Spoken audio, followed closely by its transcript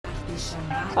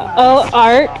Oh,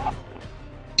 Art.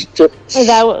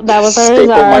 That was our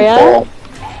Zarya.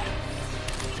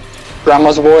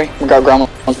 Grandma's boy. We got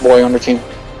Grandma's boy on the team.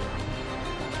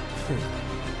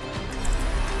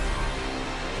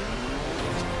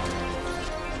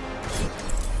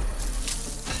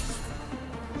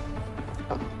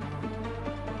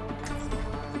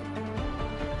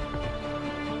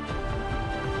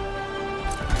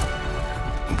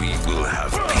 We will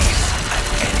have peace at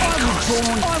any cost.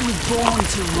 I was born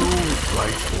to rule.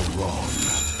 Right or wrong,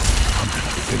 I'm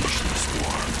gonna finish this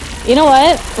war. You know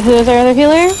what? Who is our other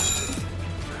healer?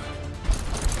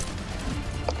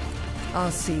 I'll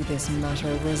see this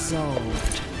matter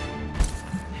resolved.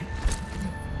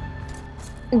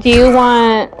 Do you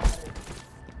want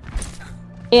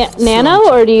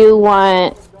Nano or do you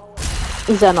want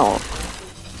Zenol?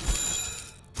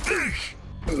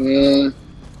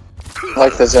 I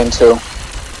like the Zen too.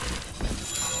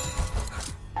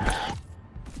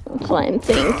 That's what I'm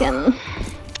thinking.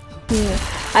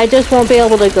 I just won't be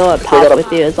able to go up top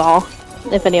with you is all.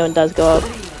 If anyone does go up.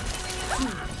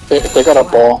 If they got a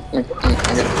ball, I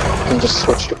can just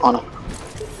switch to Ana.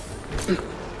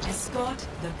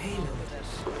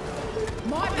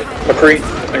 McCree.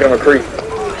 I got McCree.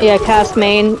 Yeah, cast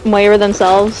main, Moira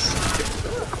themselves.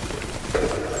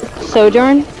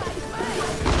 Sojourn.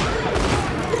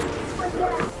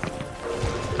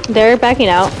 They're backing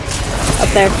out. Up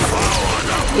there.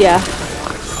 Yeah.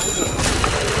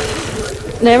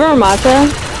 They have a Ramattra.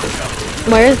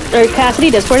 Moira, or Cassidy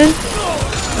discorded.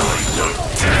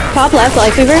 Top left,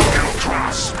 Lifeweaver.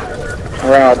 I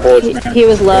ran out of bullets. He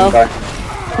was low.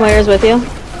 Moira's with you.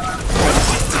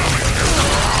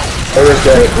 Moira's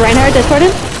dead. Reinhardt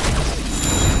discorded.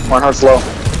 Reinhardt's low.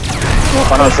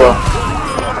 Reinhardt's low.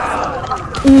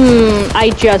 I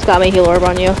just got my heal orb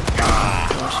on you.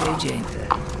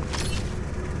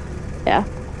 Yeah.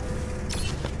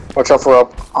 Watch out for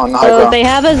up on the high So ground. they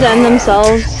have a Zen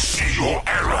themselves.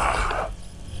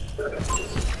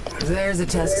 There's a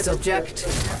test subject.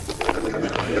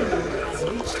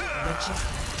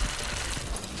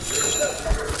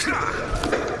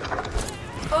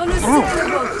 Oh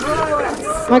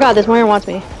my god, this Moira wants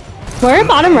me. Moira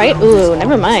bottom right? Ooh,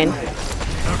 never mind.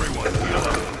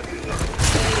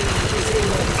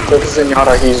 This is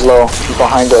Zenyatta, he's low. He's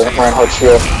behind the Reinhardt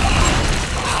shield.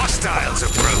 Hostiles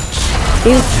approach.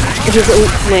 He's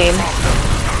lame.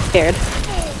 Scared.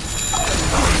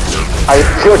 I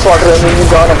hear talking to him, you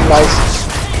got him, nice.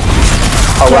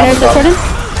 I'll wrap Reinhardt him up. discorded?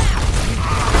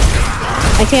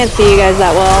 I can't see you guys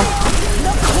that well.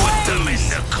 Put them in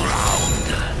the ground.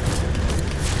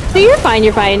 No, you're fine,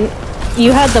 you're fine.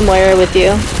 You had the Moira with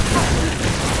you.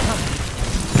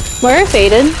 Moira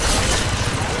faded.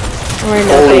 Or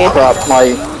no Holy fade. crap,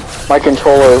 my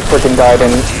controller freaking died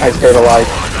and I stayed alive.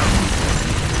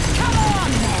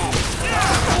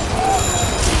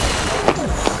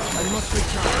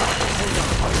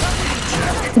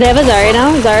 They have a Zarya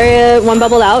now. Zarya, one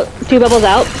bubble out, two bubbles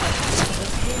out.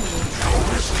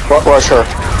 Rush her.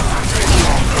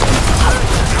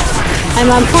 I'm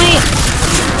on point.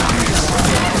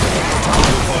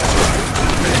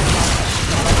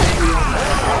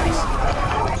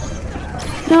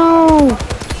 No.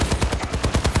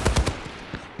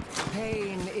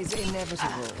 Pain is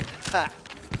inevitable.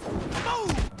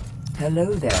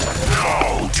 Hello there.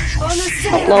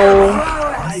 Hello.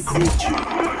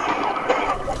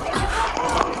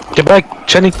 Get back,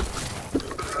 Jenny.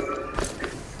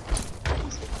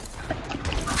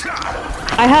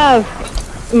 I have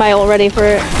my ult ready for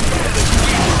it.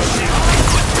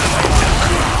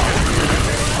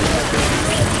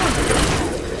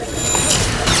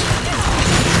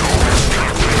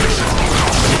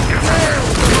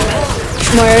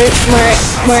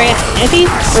 More Anti?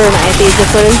 Or not Anti,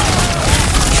 just put in.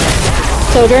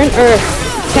 Sojourn, or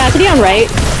Cassidy on right.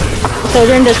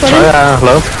 Sojourn discorded. Oh yeah,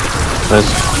 hello. Nice.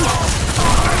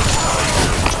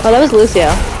 Oh, that was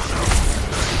Lucio.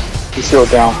 Lucio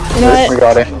down. You know what? We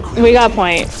got it. We got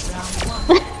point.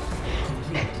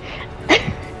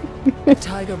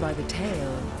 Tiger by the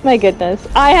tail. My goodness.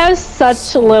 I have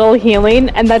such little healing,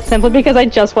 and that's simply because I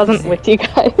just wasn't with you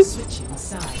guys. Switching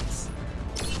sides.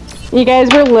 You guys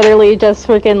were literally just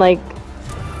freaking like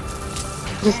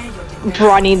just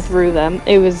running through them.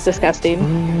 It was disgusting.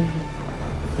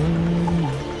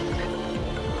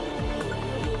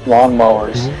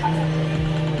 Lawnmowers.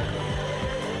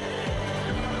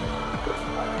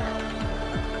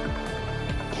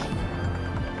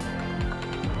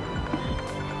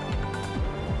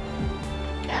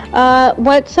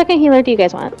 What second healer do you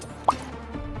guys want?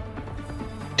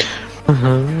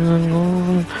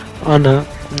 Ana.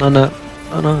 Ana?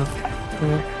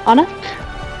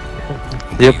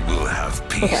 Yep. We will have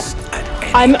peace at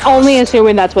any I'm cost. only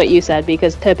assuming that's what you said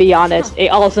because, to be honest, it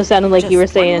also sounded like you were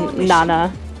saying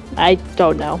Nana. I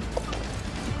don't know.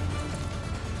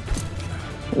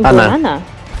 Anna.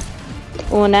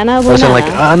 Banana. I sound like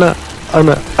Anna.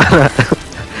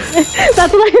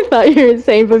 That's what I thought you were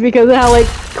saying, but because of how like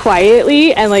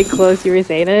quietly and like close you were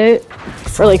saying it,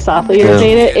 or like softly you were Yeah.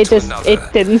 saying it,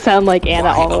 it didn't sound like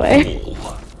Anna all the way.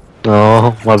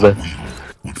 Oh, my bad.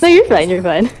 No, you're fine. You're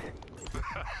fine. It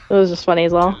was just funny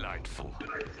as well. Delightful.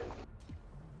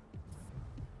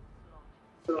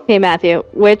 Hey Matthew,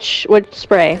 which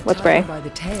spray? What spray? By the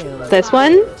tail. This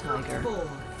one? Tiger.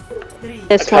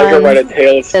 This Tiger by one? the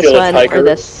tail is This still a one? tiger. Or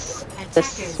this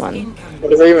one? What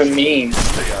does that even mean?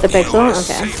 The pixel?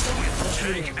 Okay.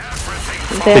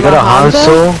 They got a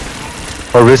Hanzo,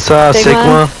 Orisa,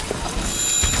 Sigma. Sigma.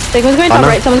 Sigma's going top Anna?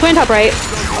 right. Someone's going top right.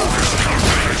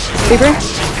 Reaper?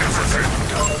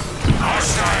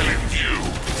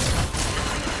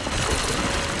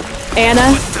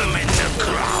 Anna.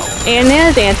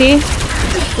 Anna's Auntie.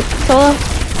 Solo.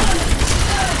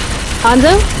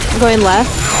 Hanzo? Going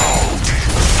left.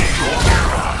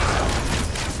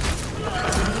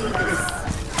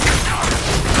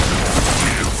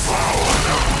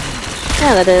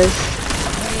 Yeah, that is.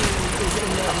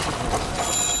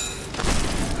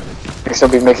 Next I'll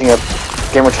be making a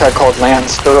gamer tag called Land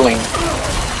Sterling.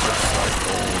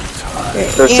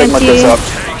 There's Sigma goes up.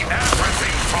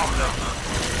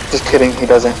 Just kidding, he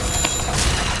doesn't.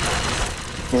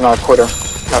 He's not a quitter.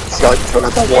 He's got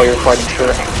that warrior fighting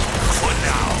spirit.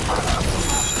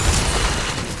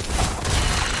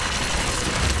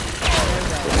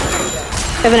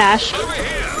 I have an Ash.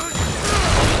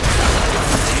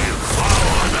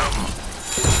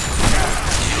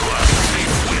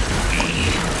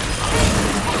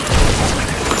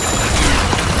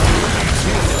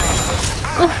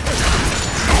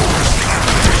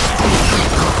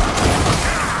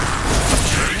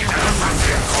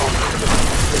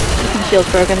 Shield's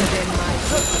broken.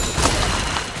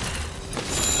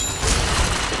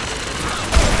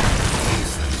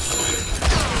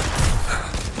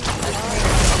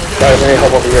 Guys, I need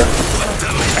help over here.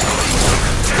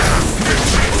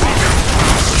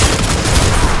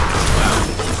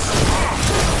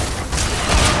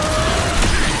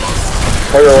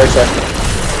 Where are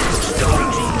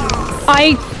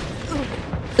you,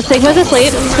 Sigma's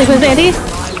asleep. Sigma's Andy.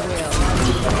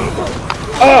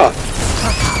 Ah!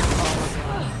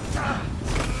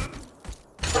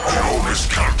 Your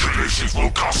miscalculations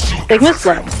will cost you Sigma's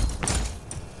everything.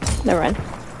 slow. Never mind.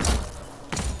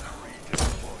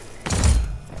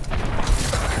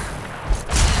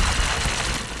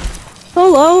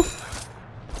 Solo.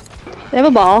 They have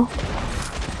a ball.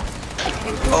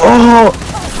 Oh!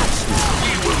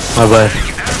 My bad.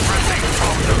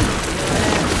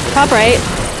 Top right.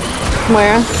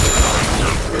 Moira.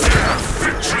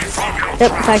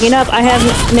 Yep, backing up. I have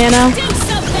Nano.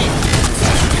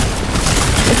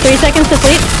 It's 3 seconds to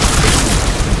sleep.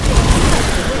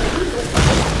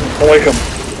 I like him.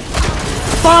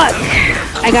 Fuck!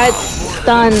 I got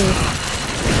stunned.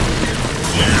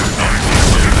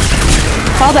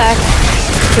 Fall back.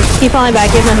 Just keep falling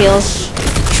back. You have no heals.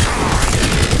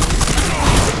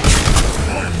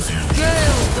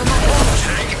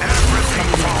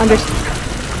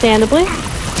 Understandably.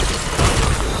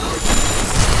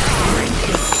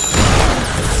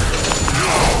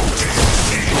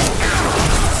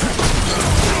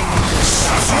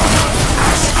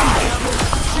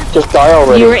 Just die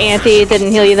already. You were anti,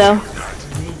 didn't heal you though.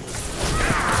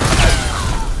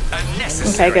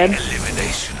 Okay, good.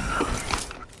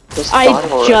 Just die I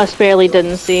already. just barely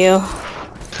didn't see you.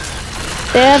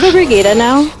 They have a Brigitte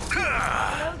now.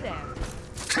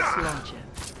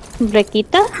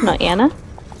 Brigitte? Not Anna.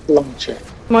 Slumche.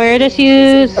 Moira just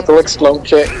used... I feel like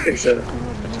Slumche is a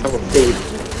type of food.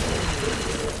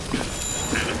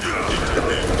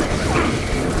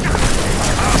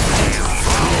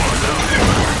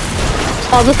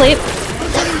 Falls asleep.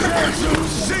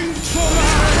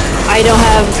 I don't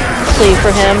have sleep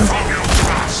for him.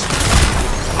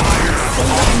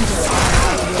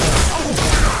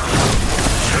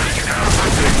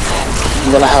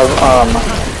 I'm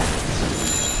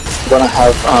gonna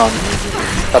have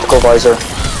Epical Visor.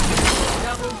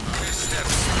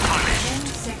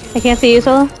 I can't see you,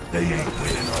 Solo.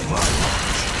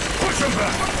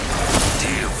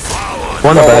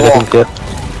 One bag, I think, yeah.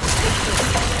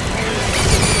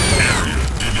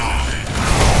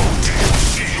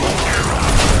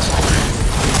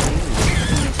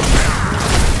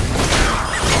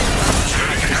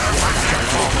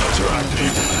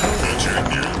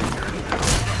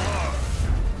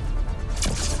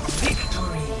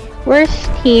 Worst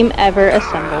team ever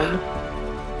assembled.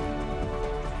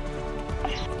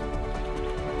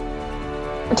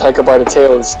 A tiger by the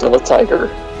tail is still a tiger.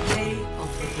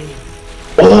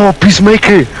 Oh,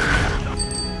 Peacemaker!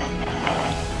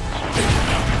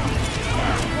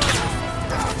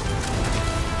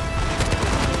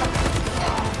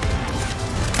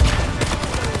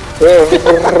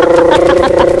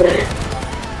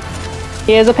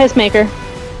 He is a pacemaker.